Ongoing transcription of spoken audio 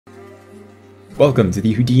Welcome to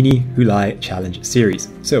the Houdini HOULY Challenge Series.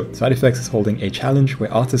 So, SideFX is holding a challenge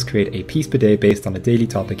where artists create a piece per day based on a daily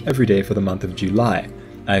topic every day for the month of July.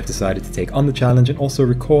 I have decided to take on the challenge and also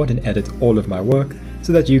record and edit all of my work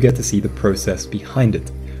so that you get to see the process behind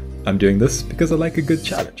it. I'm doing this because I like a good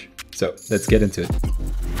challenge. So, let's get into it.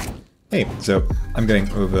 Hey, so I'm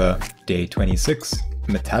going over day 26,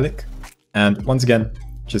 metallic. And once again,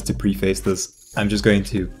 just to preface this, I'm just going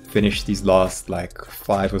to finish these last like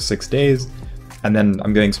 5 or 6 days, and then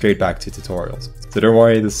I'm going straight back to tutorials. So don't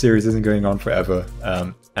worry, this series isn't going on forever,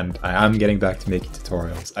 and I am getting back to making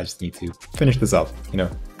tutorials. I just need to finish this up,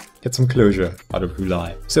 get some closure out of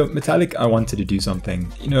HOULY. So metallic, I wanted to do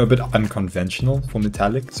something, a bit unconventional for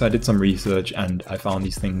metallic. So I did some research and I found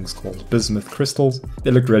these things called Bismuth Crystals. They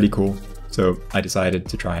looked really cool. So I decided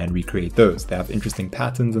to try and recreate those. They have interesting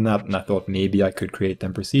patterns in that, and I thought maybe I could create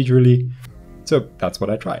them procedurally. So that's what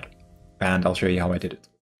I tried. And I'll show you how I did it.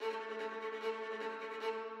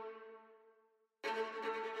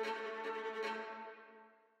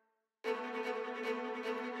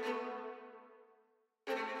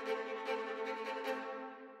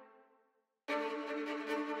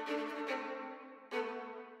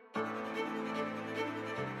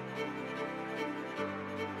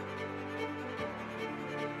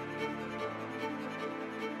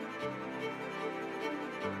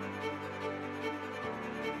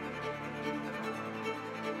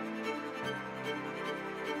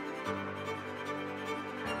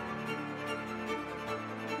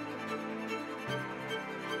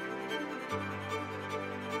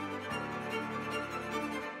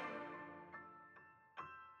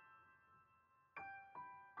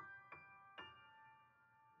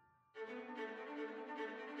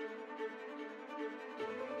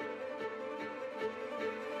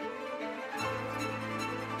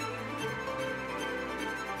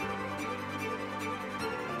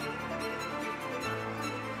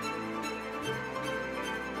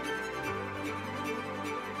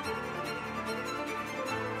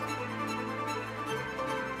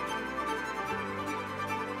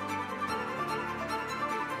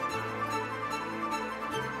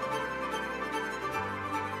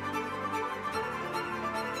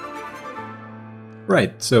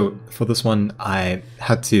 Right, so for this one, I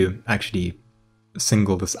had to actually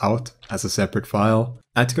single this out as a separate file.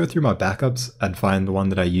 I had to go through my backups and find the one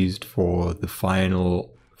that I used for the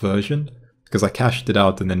final version, because I cached it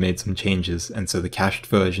out and then made some changes, and so the cached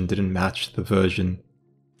version didn't match the version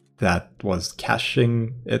that was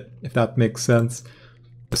caching it, if that makes sense.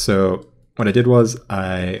 So what I did was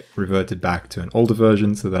I reverted back to an older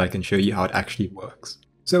version so that I can show you how it actually works.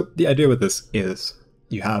 So the idea with this is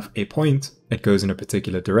you have a point, it goes in a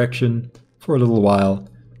particular direction for a little while,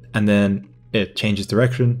 and then it changes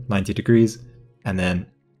direction 90 degrees, and then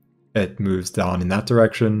it moves down in that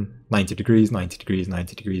direction 90 degrees, 90 degrees,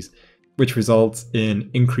 90 degrees, which results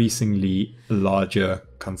in increasingly larger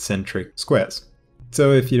concentric squares.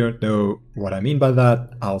 So if you don't know what I mean by that,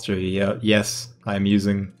 I'll show you here. Yes, I'm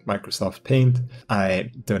using Microsoft Paint.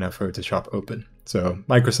 I don't have Photoshop open, so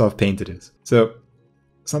Microsoft Paint it is. So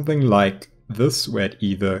something like this, where it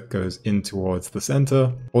either goes in towards the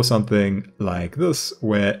center, or something like this,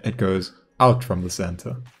 where it goes out from the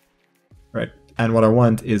center, right? And what I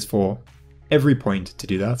want is for every point to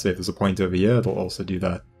do that. So if there's a point over here, it'll also do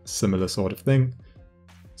that similar sort of thing,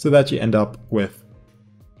 so that you end up with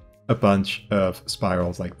a bunch of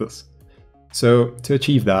spirals like this. So to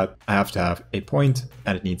achieve that, I have to have a point,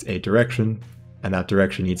 and it needs a direction, and that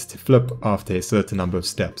direction needs to flip after a certain number of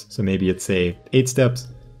steps. So maybe it's, say, 8 steps,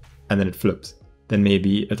 and then it flips. Then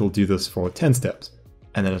maybe it'll do this for 10 steps,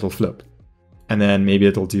 and then it'll flip. And then maybe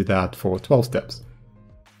it'll do that for 12 steps,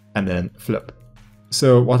 and then flip.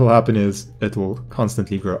 So what will happen is it will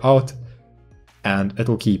constantly grow out, and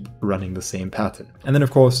it'll keep running the same pattern. And then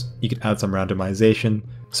of course, you can add some randomization.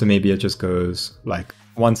 So maybe it just goes like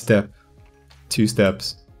 1 step, 2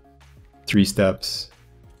 steps, 3 steps,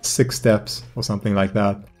 6 steps, or something like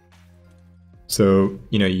that. So,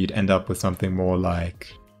 you'd end up with something more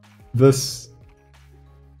like this,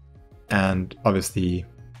 and obviously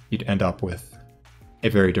you'd end up with a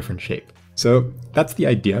very different shape. So that's the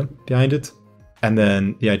idea behind it. And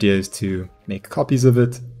then the idea is to make copies of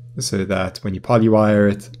it so that when you polywire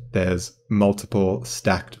it, there's multiple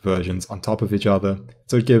stacked versions on top of each other.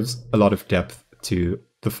 So it gives a lot of depth to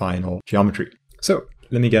the final geometry. So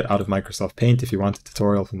let me get out of Microsoft Paint. If you want a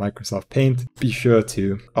tutorial for Microsoft Paint, be sure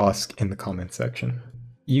to ask in the comment section.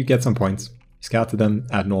 You get some points. Scatter them,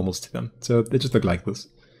 add normals to them. So they just look like this,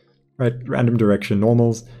 right? Random direction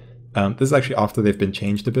normals. This is actually after they've been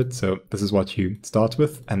changed a bit, so this is what you start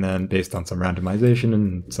with, and then based on some randomization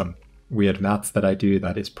and some weird maths that I do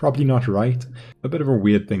that is probably not right. A bit of a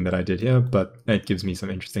weird thing that I did here, but it gives me some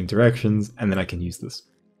interesting directions, and then I can use this.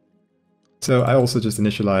 So I also just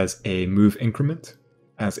initialize a move increment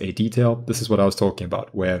as a detail. This is what I was talking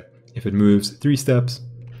about, where if it moves 3 steps,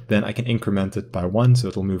 then I can increment it by 1, so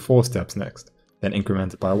it'll move 4 steps next. Then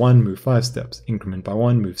increment it by 1, move 5 steps. Increment by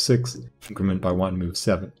 1, move 6. Increment by 1, move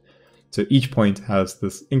 7. So each point has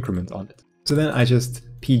this increment on it. So then I just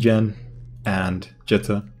pgen and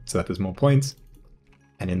jitter so that there's more points.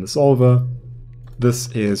 And in the solver,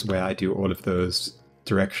 this is where I do all of those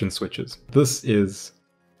direction switches. This is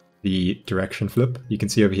the direction flip. You can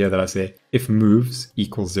see over here that I say if moves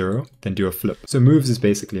equals 0, then do a flip. So moves is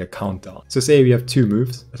basically a countdown. So say we have 2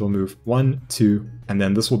 moves, it'll move 1, 2, and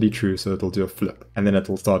then this will be true, so it'll do a flip. And then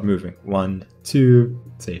it'll start moving 1,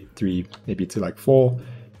 2, say 3, maybe to like 4,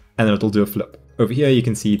 and then it'll do a flip. Over here you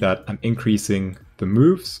can see that I'm increasing the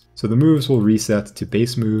moves. So the moves will reset to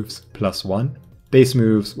base moves plus 1. Base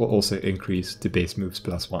moves will also increase to base moves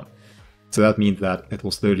plus 1. So that means that it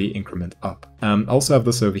will slowly increment up. I also have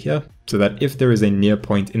this over here, so that if there is a near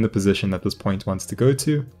point in the position that this point wants to go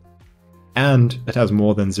to, and it has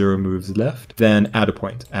more than 0 moves left, then add a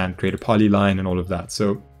point and create a polyline and all of that.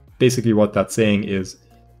 So basically what that's saying is,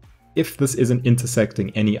 if this isn't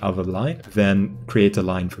intersecting any other line, then create a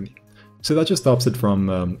line for me. So that just stops it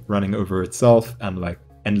from running over itself and like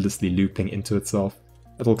endlessly looping into itself.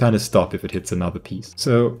 It'll kind of stop if it hits another piece.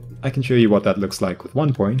 So I can show you what that looks like with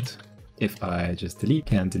 1 point. If I just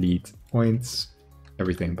can delete points,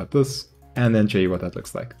 everything but this, and then show you what that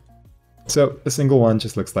looks like. So a single one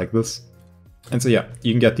just looks like this. And so yeah,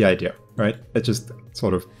 you can get the idea, right? It just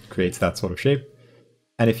sort of creates that sort of shape.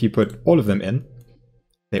 And if you put all of them in,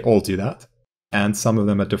 they all do that. And some of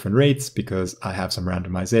them at different rates because I have some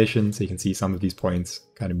randomization. So you can see some of these points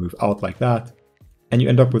kind of move out like that. And you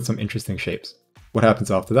end up with some interesting shapes. What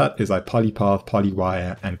happens after that is I polypath,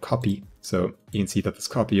 polywire, and copy. So you can see that this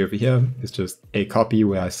copy over here is just a copy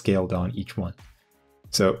where I scale down each one.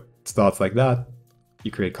 So it starts like that.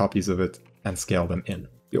 You create copies of it and scale them in.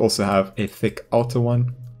 You also have a thick outer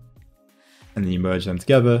one, and then you merge them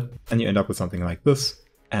together, and you end up with something like this.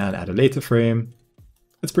 And add a later frame.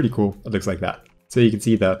 It's pretty cool. It looks like that. So you can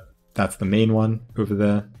see that that's the main one over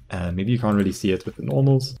there, and maybe you can't really see it with the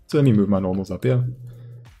normals. So let me move my normals up here.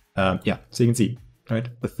 Yeah, so you can see, right,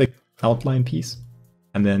 the thick outline piece,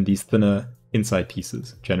 and then these thinner inside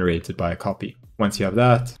pieces generated by a copy. Once you have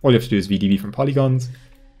that, all you have to do is VDB from polygons.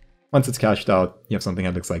 Once it's cached out, you have something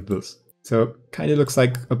that looks like this. So kind of looks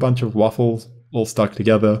like a bunch of waffles all stuck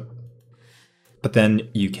together, but then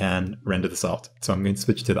you can render this out. So I'm going to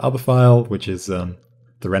switch to the other file, which is the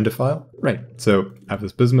render file. Right, so I have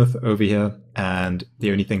this bismuth over here, and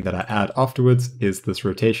the only thing that I add afterwards is this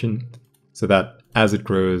rotation, so that as it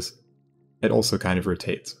grows, it also kind of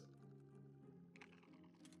rotates.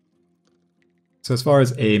 So as far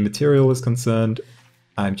as a material is concerned,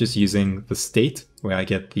 I'm just using the state, where I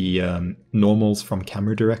get the normals from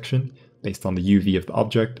camera direction based on the UV of the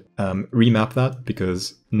object. Remap that,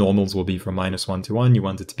 because normals will be from -1 to 1. You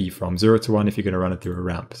want it to be from 0 to 1 if you're going to run it through a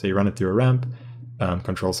ramp. So you run it through a ramp,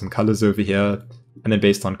 control some colors over here, and then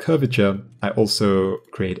based on curvature, I also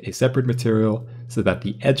create a separate material so that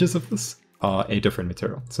the edges of this are a different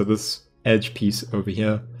material. So this edge piece over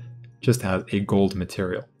here just has a gold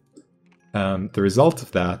material. The result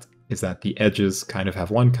of that is that the edges kind of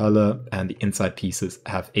have one color and the inside pieces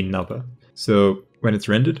have another. So when it's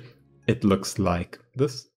rendered, it looks like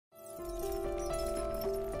this.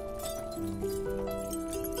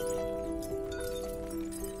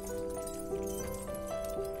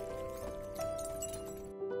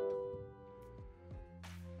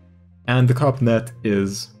 And the carp net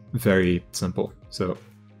is very simple. So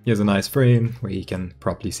here's a nice frame where you can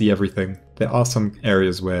properly see everything. There are some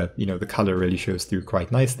areas where, you know, the color really shows through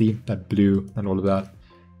quite nicely, that blue and all of that.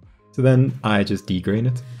 So then I just degrain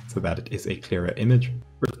it so that it is a clearer image.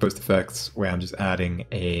 With post effects, where I'm just adding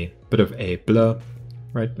a bit of a blur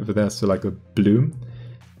right over there, so like a bloom,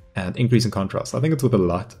 and increase in contrast. I think it's with a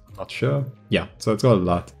LUT, I'm not sure. Yeah, so it's got a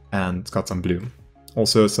LUT and it's got some bloom.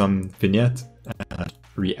 Also some vignette, and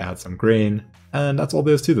re-add some grain, and that's all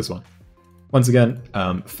there is to this one. Once again,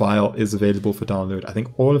 file is available for download. I think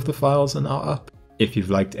all of the files are now up. If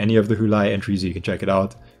you've liked any of the HOULY entries, you can check it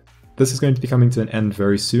out. This is going to be coming to an end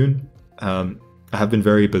very soon. I have been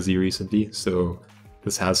very busy recently, so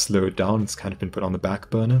this has slowed down. It's kind of been put on the back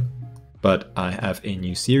burner. But I have a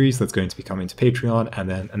new series that's going to be coming to Patreon, and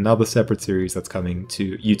then another separate series that's coming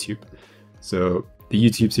to YouTube. So the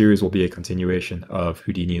YouTube series will be a continuation of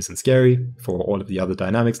Houdini Isn't Scary for all of the other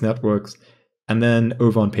Dynamics networks. And then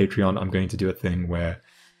over on Patreon, I'm going to do a thing where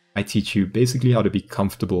I teach you basically how to be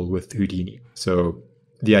comfortable with Houdini. So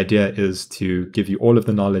the idea is to give you all of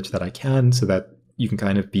the knowledge that I can so that you can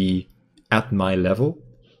kind of be at my level.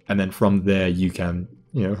 And then from there, you can,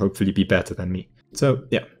 hopefully be better than me. So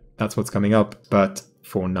yeah, that's what's coming up. But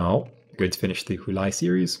for now, I'm going to finish the HOULY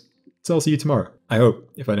series. So I'll see you tomorrow. I hope,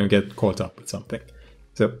 if I don't get caught up with something.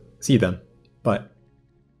 So see you then. Bye.